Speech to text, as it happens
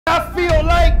I feel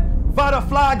like Vada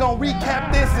gonna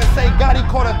recap this and say Gotti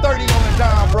caught a 30 on the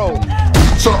John Road.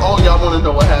 So all y'all wanna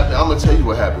know what happened? I'm gonna tell you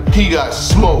what happened. He got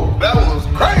smoked. That was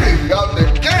crazy out the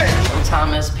game.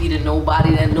 Sometimes SP to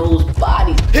nobody that knows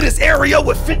body. Hit his area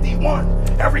with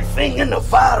 51. Everything in the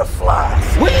Vada flies.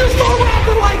 When you start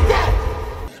rapping like that?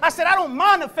 I said, I don't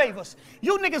mind the favors.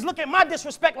 You niggas look at my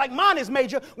disrespect like mine is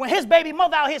major when his baby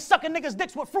mother out here sucking niggas'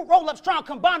 dicks with fruit roll-ups trying to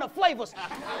combine the flavors.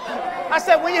 I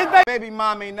said, when his baby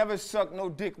mom ain't never sucked no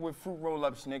dick with fruit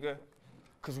roll-ups, nigga.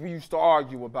 Cause we used to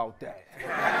argue about that.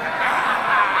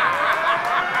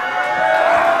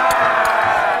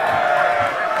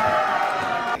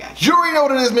 You already know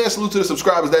what it is, man. Salute to the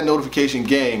subscribers, that notification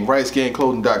gang.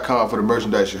 RightScanClothing.com for the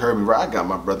merchandise. You heard me right. I got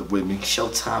my brother with me.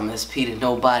 Showtime SP to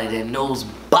nobody that knows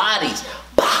bodies.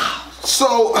 Bow.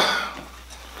 So,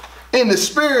 in the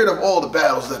spirit of all the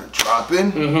battles that are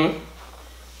dropping, a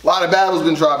lot of battles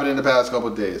been dropping in the past couple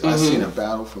of days. I seen a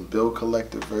battle from Bill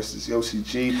Collector versus Yoshi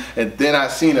G, and then I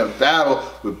seen a battle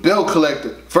with Bill Collector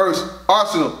versus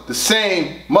Arsonal the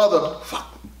same motherfucking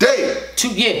day.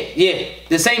 Yeah,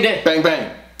 the same day. Bang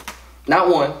bang. Not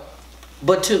one,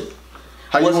 but two.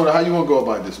 How you want to go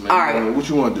about this, man? All right. What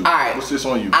you want to do? All right. What's this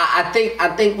on you? I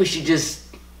think we should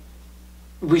just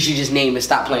name it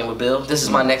Stop Playing with Bill. This is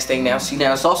my next thing now. See,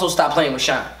 now it's also Stop Playing with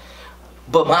Shine.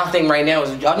 But my thing right now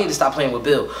is y'all need to stop playing with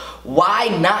Bill. Why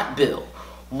not Bill?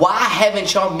 Why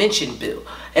haven't y'all mentioned Bill?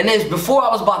 And then before I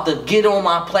was about to get on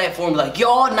my platform like,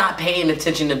 y'all not paying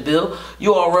attention to Bill,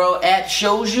 URL app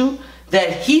shows you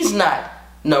that he's not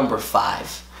number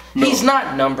 5. No. He's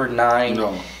not number 9.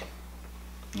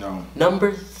 No.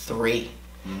 Number 3.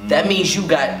 That means you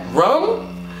got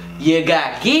Rum, you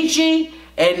got Geechee,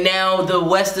 and now the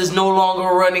West is no longer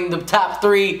running the top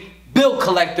 3. Bill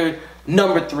Collector,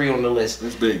 number 3 on the list.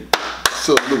 It's big.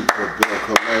 Salute for Bill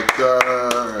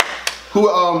Collector,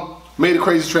 who made a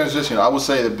crazy transition. I would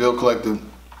say that Bill Collector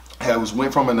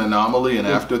went from an anomaly, an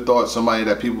afterthought, somebody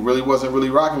that people really wasn't really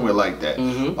rocking with like that.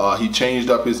 He changed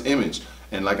up his image.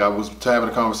 And like I was having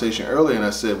a conversation earlier, and I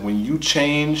said, when you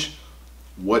change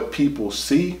what people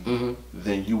see,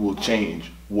 then you will change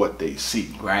what they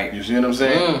see. Right. You see what I'm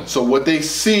saying? So what they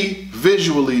see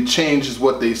visually changes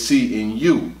what they see in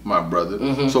you, my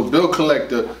brother. So Bill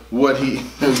Collector, what he,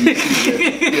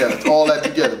 yeah, all that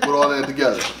together, put all that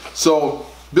together. So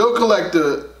Bill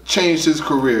Collector changed his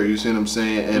career, you see what I'm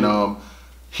saying? And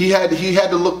he had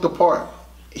to look the part.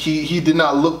 He did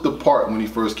not look the part when he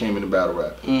first came into battle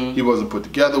rap. He wasn't put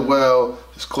together well.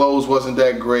 His clothes wasn't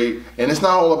that great. And it's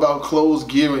not all about clothes,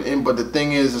 gear, but the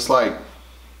thing is, it's like,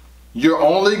 you're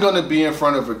only gonna be in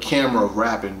front of a camera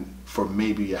rapping for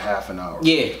maybe a half an hour.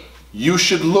 Yeah. You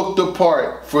should look the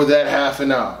part for that half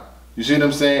an hour. You see what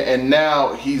I'm saying? And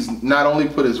now he's not only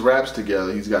put his raps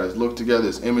together, he's got his look together,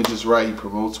 his image is right, he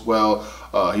promotes well,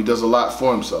 he does a lot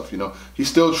for himself, you know. He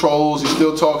still trolls, he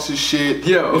still talks his shit,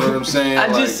 you know what I'm saying? I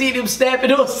just seen him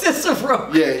snapping on Cicero.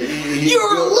 Yeah,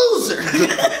 you're a loser.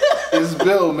 It's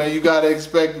Bill, man. You gotta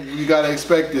expect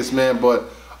this, man. But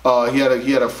he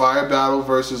had a fire battle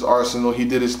versus Arsonal. He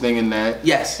did his thing in that.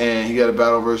 Yes. And he got a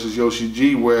battle versus Yoshi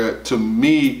G, where to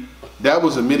me that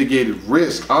was a mitigated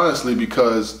risk, honestly,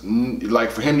 because like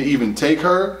for him to even take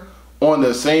her on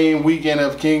the same weekend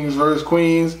of Kings versus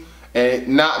Queens and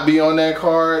not be on that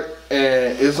card,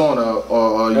 and it's on a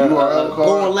URL card,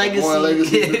 Born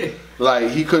Legacy.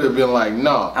 Like he could have been like,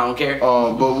 no. I don't care.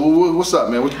 But what's up,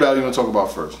 man? Which battle you want to talk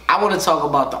about first? I want to talk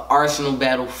about the Arsonal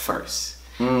battle first,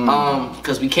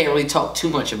 because we can't really talk too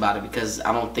much about it because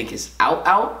I don't think it's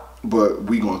out. But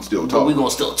we gonna still talk. But we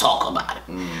gonna still talk about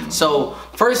it. So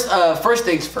first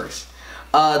things first.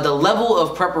 The level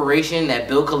of preparation that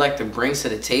Bill Collector brings to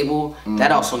the table,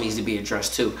 that also needs to be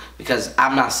addressed too, because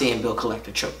I'm not seeing Bill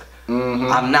Collector choke.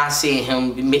 I'm not seeing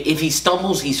him. If he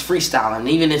stumbles, he's freestyling.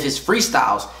 Even if it's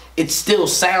freestyles, it still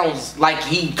sounds like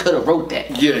he could have wrote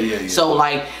that. Yeah. So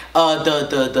like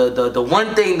the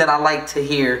one thing that I like to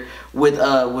hear with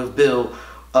Bill.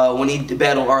 When he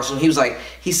battled Arsonal,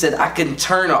 he said, I can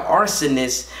turn an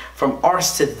arsonist from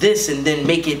arse to this and then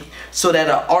make it so that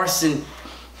an arson.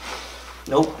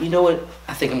 Nope, you know what?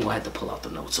 I think I'm gonna have to pull out the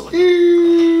notes on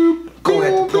you. Gonna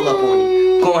have to pull up on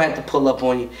you. Gonna have to pull up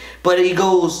on you. But he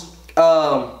goes,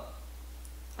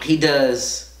 he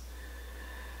does.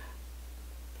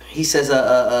 He says,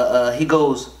 he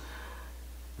goes,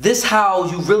 this how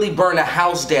you really burn a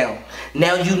house down.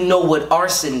 Now you know what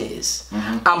arson is.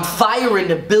 I'm firing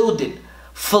the building.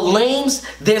 Flames,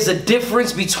 there's a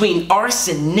difference between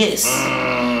arsonists.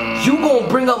 You gonna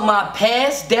bring up my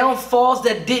past downfalls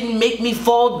that didn't make me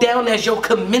fall down as your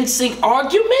commencing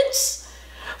arguments?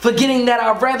 Forgetting that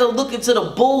I'd rather look into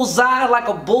the bullseye like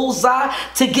a bullseye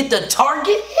to get the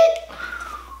target hit?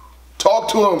 Talk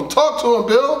to him,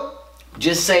 Bill.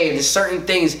 Just saying, there's certain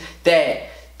things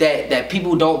that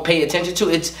people don't pay attention to.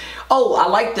 It's, oh, I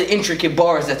like the intricate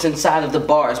bars that's inside of the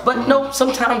bars, but no,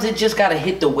 sometimes it just gotta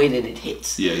hit the way that it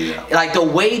hits. Yeah. Like the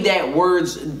way that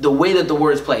the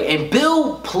words play, and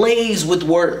Bill plays with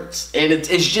words, and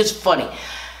it's just funny.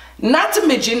 Not to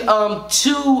mention,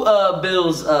 to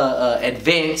Bill's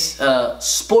advance,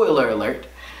 spoiler alert,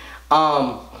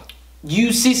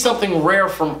 you see something rare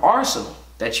from Arsonal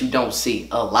that you don't see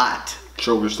a lot.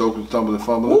 Choking, stoking, stumbling,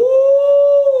 fumbling.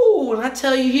 Ooh, when I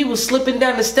tell you he was slipping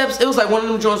down the steps, it was like one of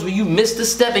them joints where you missed the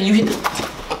step and you hit the...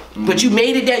 But you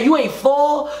made it down. You ain't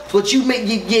fall, but you made...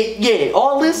 Yeah.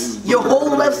 All this, your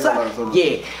whole left side.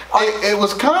 Yeah. It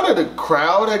was kind of the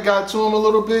crowd that got to him a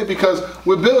little bit, because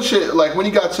with Bill shit, like when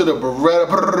he got to the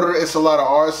Beretta, it's a lot of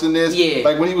arsonist. Yeah.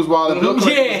 Like when he was wilding, Bill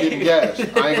Collector was getting gassed.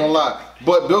 I ain't gonna lie.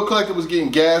 But Bill Collector was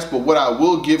getting gassed, but what I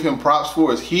will give him props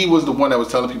for is he was the one that was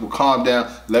telling people, calm down,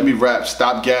 let me rap,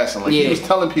 stop gassing. Like he was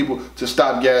telling people to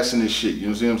stop gassing this shit, you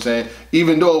know what I'm saying?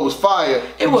 Even though it was fire,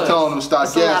 he was telling them to stop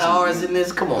gassing. There's a lot of R's in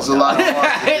this, come on. There's a lot of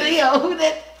R's in this. Yo, who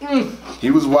that? He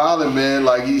was wilding, man.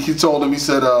 Like he told him, he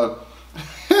said,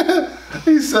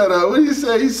 he said, what did he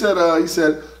say? He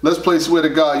said, let's play swear to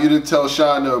God, you didn't tell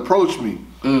Sean to approach me.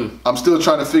 I'm still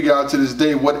trying to figure out to this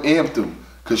day what amped him.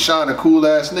 Cause Sean a cool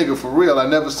ass nigga for real. I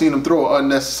never seen him throw an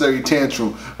unnecessary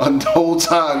tantrum. The whole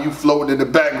time you floating in the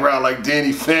background like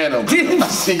Danny Phantom. I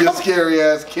see your scary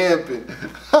ass camping.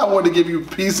 I wanted to give you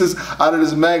pieces out of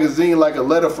this magazine like a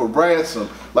letter for ransom.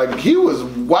 Like he was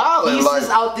wilding. Pieces like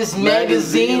out this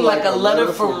magazine like a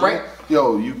letter for ransom.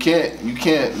 Yo, you can't,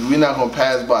 we're not gonna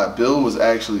pass by. Bill was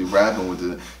actually rapping with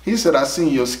it. He said, I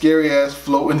seen your scary ass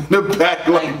floating in the back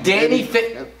like Danny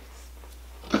Phantom.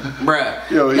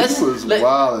 Bruh, yo, he was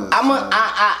wild.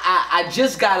 I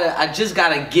just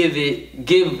gotta give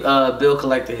Bill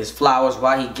Collector his flowers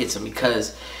while he gets them,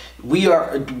 because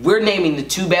we're naming the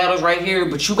 2 battles right here,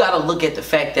 but you gotta look at the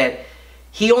fact that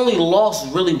he only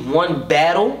lost really 1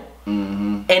 battle,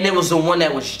 and it was the one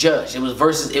that was judged. It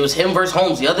was him versus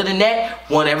Holmesy. Other than that,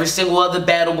 won every single other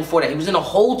battle before that. He was in a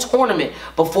whole tournament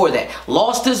before that.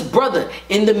 Lost his brother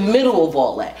in the middle of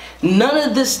all that. None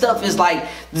of this stuff is like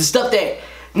the stuff that.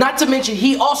 Not to mention,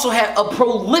 he also had a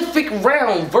prolific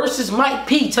round versus Mike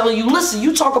P, telling you, listen,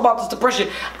 you talk about this depression.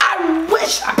 I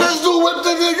wish I pistol whip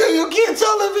the nigga. You can't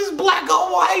tell if he's black or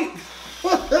white.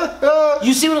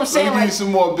 You see what I'm saying? Let me give you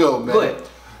some more, Bill, man. Go ahead.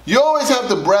 You always have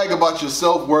to brag about your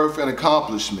self-worth and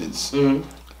accomplishments.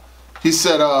 He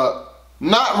said,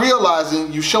 not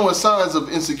realizing you showing signs of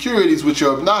insecurities with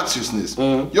your obnoxiousness.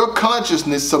 Your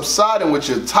consciousness subsiding with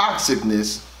your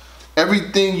toxicness.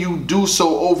 Everything you do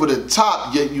so over the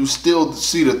top, yet you still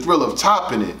see the thrill of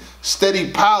topping it. Steady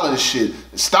piling shit,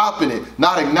 stopping it,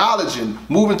 not acknowledging,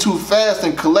 moving too fast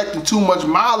and collecting too much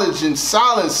mileage in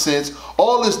silent sense.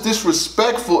 All this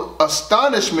disrespectful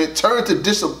astonishment turned to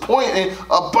disappointing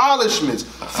abolishments.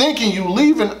 Thinking you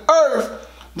leaving Earth,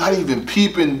 not even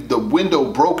peeping the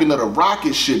window broken of the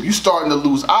rocket ship. You starting to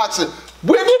lose oxygen.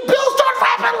 When did Bill start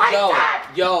rapping like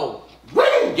that? Yo.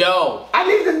 I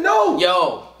need to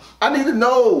know. I need to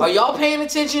know. Are y'all paying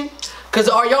attention? Cause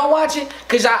are y'all watching?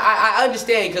 Cause I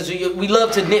understand, cause we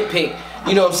love to nitpick,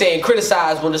 you know what I'm saying,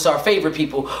 criticize when it's our favorite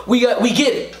people. We get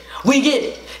it.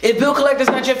 If Bill Collector's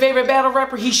not your favorite battle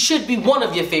rapper, he should be one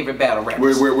of your favorite battle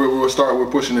rappers.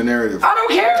 We're pushing the narrative. I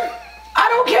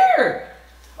don't care.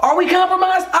 Are we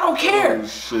compromised? I don't care.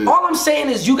 Oh, all I'm saying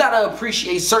is you gotta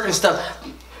appreciate certain stuff.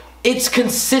 It's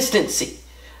consistency.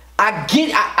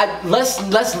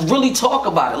 Let's really talk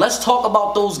about it. Let's talk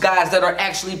about those guys that are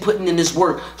actually putting in this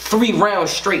work 3 rounds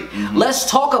straight. Let's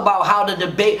talk about how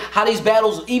these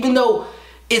battles, even though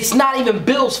it's not even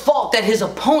Bill's fault that his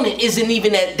opponent isn't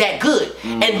even that good.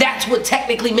 And that's what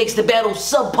technically makes the battle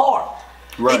subpar.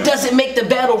 Right. It doesn't make the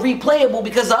battle replayable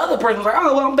because the other person's like,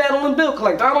 oh, well, I'm battling Bill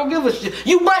Collector. I don't give a shit.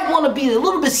 You might want to be a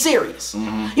little bit serious.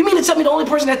 You mean to tell me the only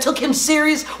person that took him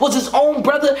serious was his own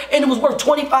brother and it was worth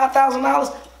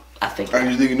 $25,000? I think.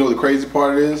 And you know the crazy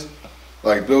part is?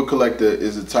 Like, Bill Collector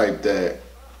is the type that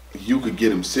you could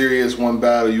get him serious one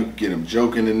battle, you could get him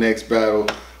joking the next battle.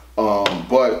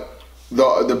 But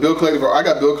the Bill Collector, I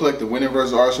got Bill Collector winning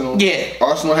versus Arsonal. Yeah.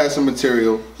 Arsonal had some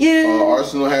material. Yeah.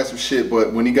 Arsonal had some shit,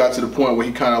 but when he got to the point where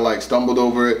he kind of like stumbled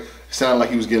over it, it sounded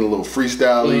like he was getting a little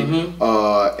freestyle-y.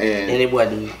 And it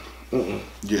wasn't.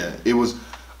 Yeah, it was.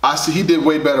 He did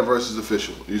way better versus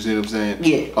Official. You see what I'm saying?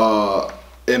 Yeah.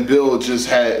 And Bill just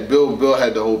had Bill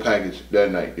had the whole package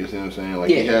that night. You see what I'm saying? Like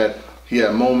he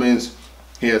had moments,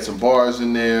 he had some bars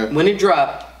in there. When it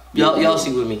dropped, y'all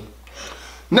see with me.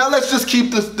 Now let's just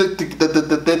keep the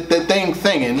thing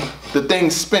thinging, the thing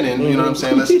spinning. You know what I'm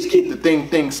saying? Let's just keep the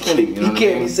thing spinning. You know You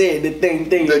can't be saying the thing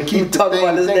thing. Keep the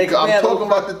thing thing. I'm talking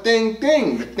about the thing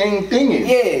thinging.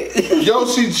 Yeah.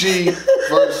 Yoshi G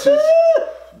versus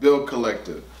Bill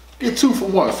Collector. Get 2 for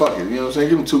 1. Fuck it. You know what I'm saying?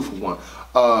 Give him 2 for 1.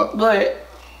 Go ahead.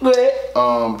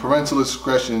 Parental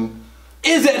discretion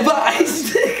is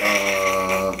advised.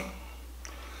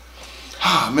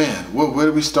 Man, where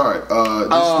do we start? This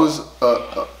was,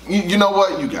 you know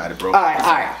what? You got it, bro. All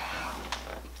right.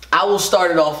 I will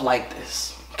start it off like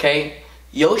this, okay?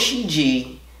 Yoshi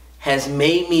G has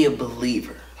made me a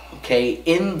believer, okay,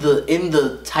 in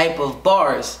the type of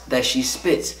bars that she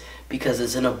spits, because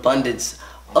there's an abundance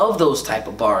of those type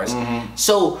of bars.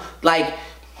 So, like,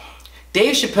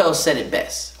 Dave Chappelle said it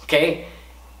best, okay?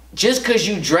 Just because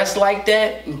you dress like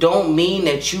that don't mean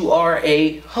that you are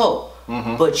a hoe.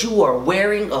 But you are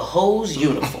wearing a hoe's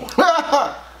uniform.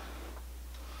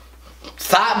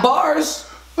 Thought bars?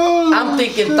 I'm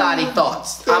thinking thoughty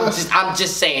thoughts. I'm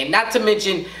just saying. Not to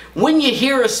mention, when you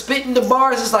hear her spitting the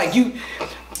bars, it's like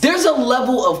there's a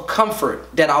level of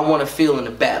comfort that I want to feel in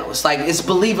the battle. It's like, it's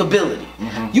believability.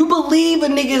 You believe a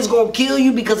nigga is gonna kill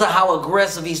you because of how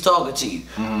aggressive he's talking to you.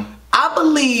 I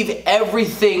believe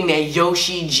everything that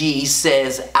Yoshi G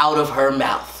says out of her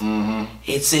mouth.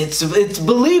 It's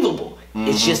believable.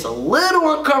 It's just a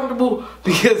little uncomfortable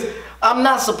because I'm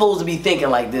not supposed to be thinking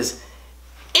like this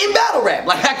in battle rap.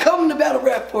 Like, I come to battle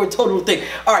rap for a total thing.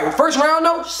 All right, first round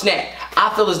though, snap.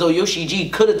 I feel as though Yoshi G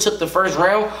could have took the first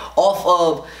round off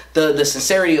of the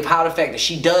sincerity of how the fact that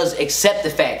she does accept the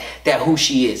fact that who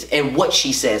she is and what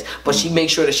she says, but she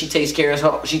makes sure that she takes care of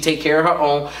her. She take care of her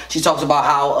own. She talks about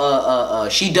how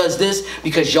she does this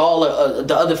because y'all,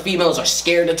 the other females, are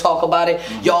scared to talk about it.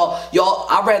 Y'all,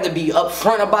 I'd rather be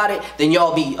upfront about it than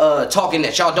y'all be talking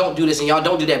that y'all don't do this and y'all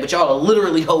don't do that, but y'all are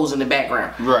literally hoes in the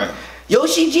background. Right.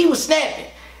 Yoshi G was snapping.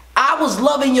 I was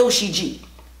loving Yoshi G,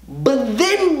 but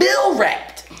then Bill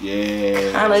rapped.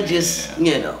 Yeah. Kind of just,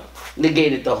 you know,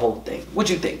 negated the whole thing. What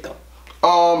you think though?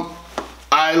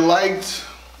 I liked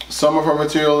some of her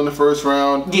material in the first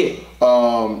round. Yeah.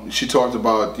 She talked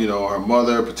about, you know, her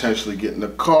mother potentially getting a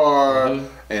car,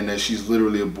 and that she's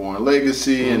literally a born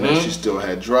legacy, and that she still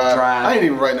had drive. I didn't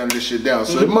even write none of this shit down,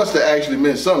 so it must have actually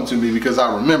meant something to me because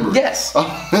I remember. Yes.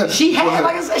 She had,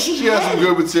 like I said, she had some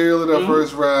good material in her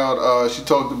first round. She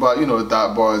talked about, you know, the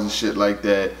dot bars and shit like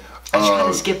that. I try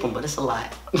to skip them, but it's a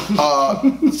lot.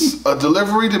 A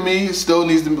delivery to me still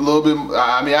needs to be a little bit.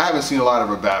 I mean, I haven't seen a lot of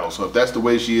her battles, so if that's the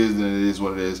way she is, then it is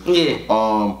what it is.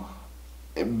 Yeah.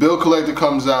 Bill Collector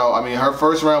comes out. I mean, her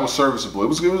first round was serviceable. It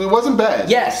wasn't bad.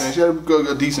 Yes. She had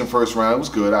a decent first round. It was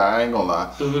good. I ain't gonna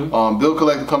lie. Bill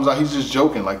Collector comes out. He's just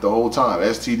joking like the whole time.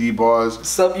 STD bars.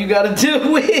 Something you gotta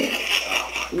deal with.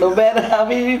 No matter how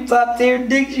many top tier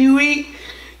dicks you eat,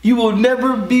 you will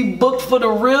never be booked for the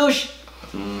real shit.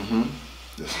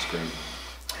 This is great.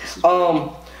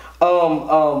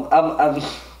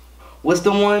 What's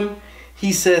the one?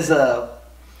 He says,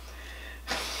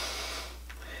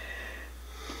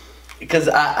 because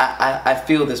I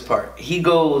feel this part. He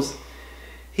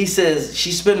says,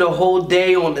 she spent a whole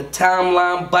day on the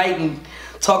timeline biting,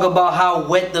 talk about how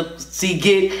wet the sea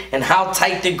get and how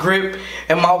tight the grip,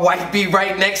 and my wife be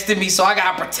right next to me, so I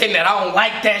gotta pretend that I don't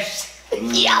like that shit.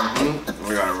 Yeah.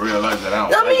 We gotta realize that I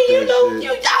don't I mean, like you know,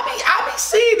 shit. I be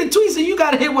seeing the tweets, and you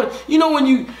gotta hit what, you know, when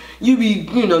you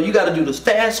gotta do this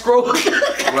fast scroll.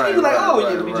 Right.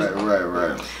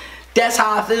 That's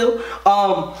how I feel.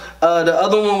 The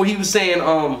other one where he was saying,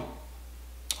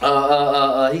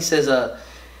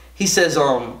 he says,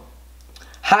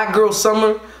 hot girl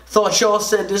summer. Thought y'all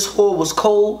said this whore was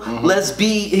cold.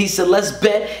 He said, let's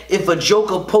bet if a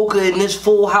joker poker in this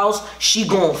full house, she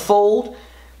gon' fold.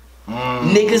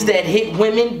 Niggas that hit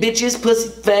women, bitches, pussy,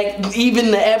 fact,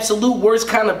 even the absolute worst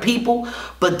kind of people.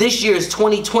 But this year is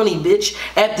 2020, bitch.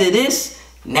 After this,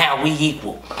 now we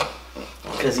equal.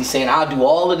 Because he's saying, I'll do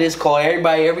all of this, call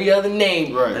everybody every other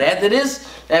name. Right. But after this,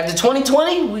 after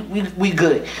 2020, we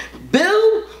good.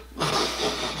 Bill,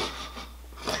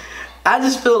 I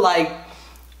just feel like,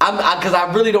 because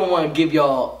I really don't want to give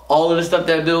y'all all of the stuff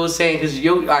that Bill was saying. Because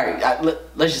all right,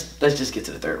 let's just get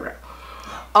to the third round.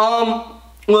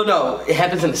 Well, no, it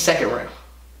happens in the second round.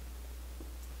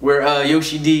 Where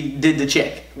Yoshi did the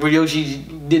check.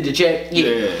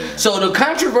 Yeah. So the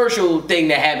controversial thing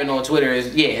that happened on Twitter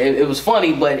is, it was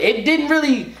funny, but it didn't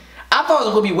really. I thought it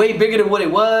was gonna be way bigger than what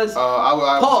it was.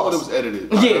 I thought it was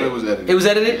edited. It was edited. It was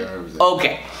edited? Yeah, it was edited.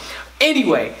 Okay.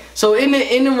 Anyway, so in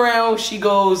the round she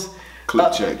goes.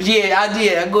 Clip check.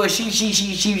 I go.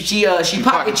 She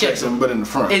pocket checks him, but in the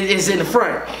front. It's in the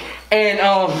front, and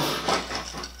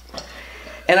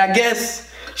And I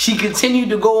guess she continued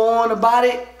to go on about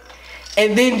it.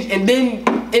 And then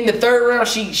in the third round,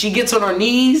 she gets on her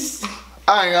knees.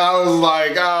 I was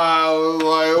like,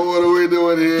 what are we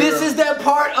doing here? This is that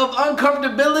part of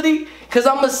uncomfortability. Cause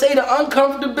I'm gonna say the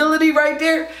uncomfortability right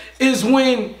there is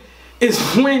when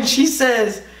she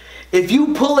says, if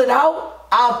you pull it out,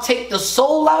 I'll take the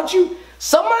soul out you.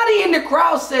 Somebody in the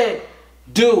crowd said,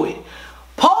 do it.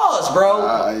 Pause,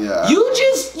 bro. Yeah. You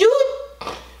just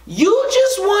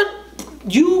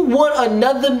want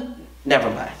another. Never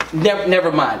mind.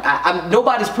 Never mind.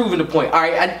 Nobody's proving the point. All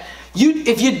right.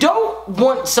 If you don't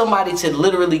want somebody to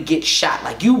literally get shot,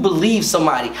 like you believe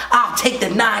somebody, I'll take the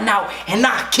 9 out and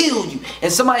not kill you, and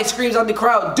somebody screams out the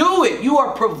crowd, do it. You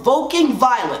are provoking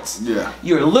violence. Yeah.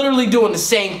 You're literally doing the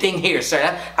same thing here,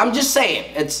 sir. I'm just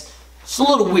saying, it's a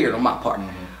little weird on my part.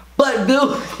 Mm-hmm. But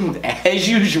Bill, as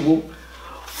usual,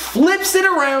 flips it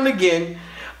around again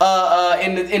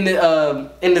in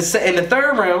the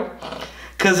third round.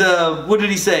 Cause what did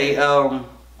he say?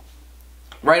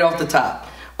 Right off the top.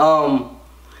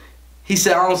 He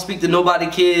said, I don't speak to nobody,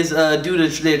 kids, due to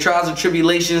their trials and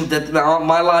tribulations that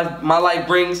my life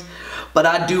brings, but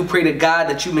I do pray to God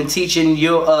that you've been teaching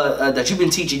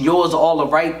yours all the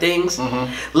right things.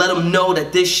 Mm-hmm. Let them know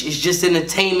that this is just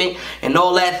entertainment and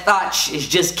all that thought is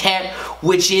just cap,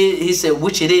 which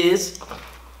it is.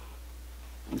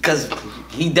 Because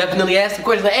he definitely asked the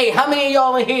question, like, hey, how many of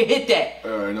y'all in here hit that?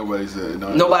 Nobody said.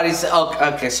 No, nobody said.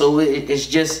 Okay, so it's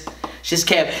just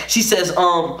cap. She says,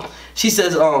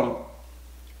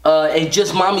 it's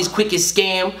just mommy's quickest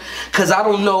scam. Cause I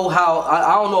don't know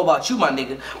about you, my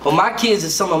nigga, but my kids are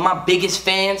some of my biggest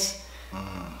fans.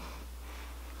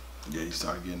 Yeah, you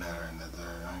started getting at her in that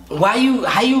third.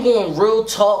 How you going real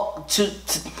talk to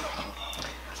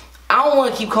I don't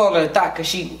want to keep calling her a thought, cause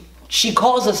she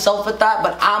calls herself a thought,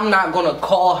 but I'm not gonna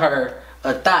call her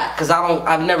a thought, cause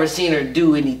I've never seen her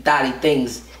do any thotty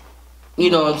things. You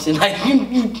know what I'm saying? Like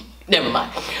never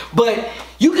mind. But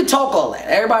you can talk all that.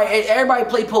 Everybody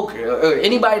play poker, or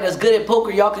anybody that's good at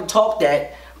poker, y'all can talk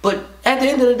that. But at the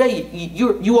end of the day,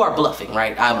 you are bluffing,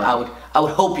 right? I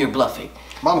would hope you're bluffing.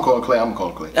 I'm calling Clay. I'm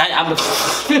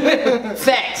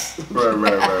facts.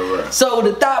 Right. So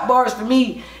the thought bars for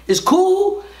me is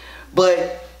cool,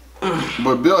 but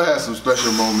Bill has some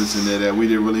special moments in there that we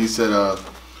didn't really. He said,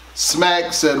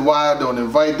 Smack said, why don't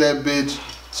invite that bitch.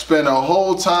 Spend a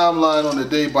whole timeline on the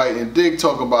day biting dick,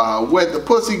 talking about how wet the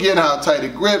pussy get, how tight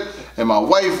it grip, and my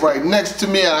wife right next to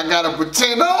me, and I gotta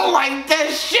pretend I don't like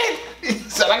that shit. He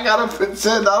said, I gotta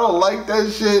pretend I don't like that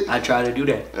shit. I try to do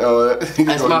that.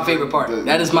 That's my favorite part.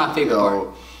 That is my favorite part.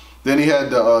 Then he had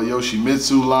the Yoshi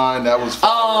Mitsu line. That was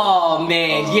fire. Oh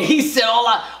man, yeah. He said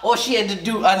all she had to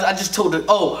do. I just told her.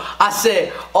 I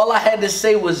said all I had to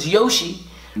say was Yoshi,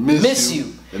 miss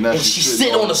you. And she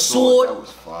sit on the sword. That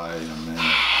was fire, man.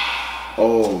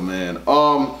 Oh man.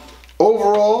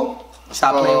 Overall,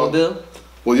 stop playing with Bill.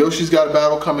 Well, Yoshi's got a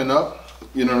battle coming up.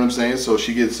 You know what I'm saying? So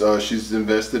she gets she's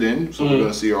invested in. So we're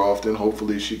gonna see her often.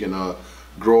 Hopefully she can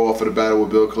grow off of the battle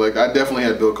with Bill Collector. I definitely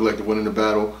had Bill Collector winning the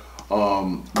battle.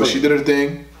 But she did her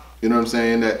thing. You know what I'm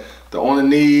saying? That the on the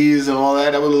knees and all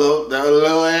that. That was a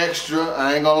little extra.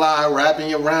 I ain't gonna lie. Wrapping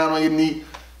you around on your knee.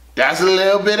 That's a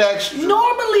little bit extra.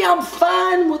 Normally, I'm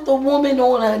fine with a woman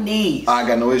on her knees. I ain't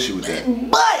got no issue with that.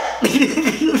 But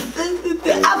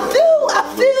I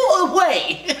feel a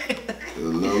way. It's a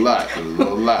little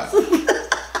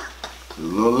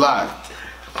lot.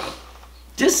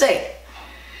 Just say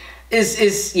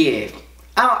it's yeah.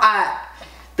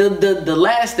 The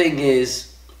last thing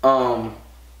is for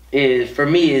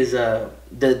me is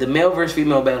the male versus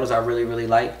female battles I really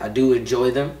like. I do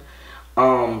enjoy them.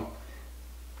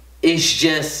 It's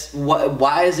just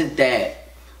why is it that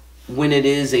when it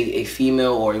is a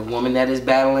female or a woman that is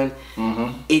battling,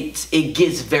 it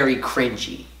gets very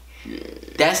cringy. Yeah.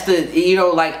 That's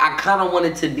like I kind of want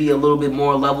it to be a little bit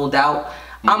more leveled out.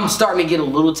 I'm starting to get a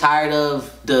little tired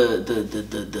of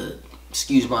the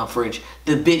excuse my French,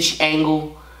 the bitch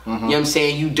angle. You know what I'm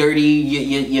saying? You dirty,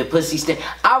 your pussy stink.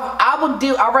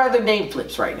 I'd rather name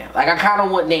flips right now. Like I kind of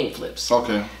want name flips.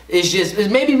 Okay. It's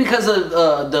maybe because of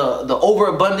the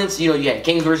overabundance. You know, you had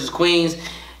kings versus queens,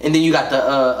 and then you got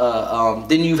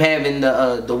then you having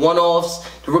the one-offs,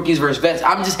 the rookies versus vets.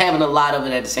 I'm just having a lot of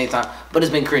it at the same time, but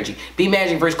it's been cringy. B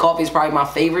Magic versus Coffee is probably my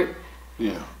favorite.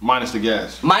 Yeah, minus the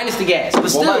gas. Minus the gas, but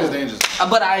still. Minus Dangerous.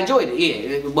 But I enjoyed it.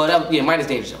 Yeah, but minus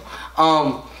Dangerous.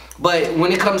 But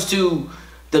when it comes to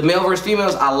the male versus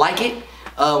females, I like it.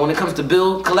 When it comes to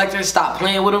Bill Collector, stop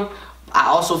playing with him. I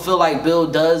also feel like Bill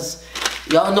does.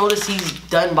 Y'all notice he's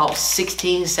done about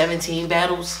 16, 17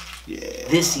 battles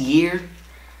this year.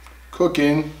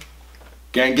 Cooking.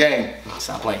 Gang, gang.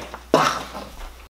 Stop playing.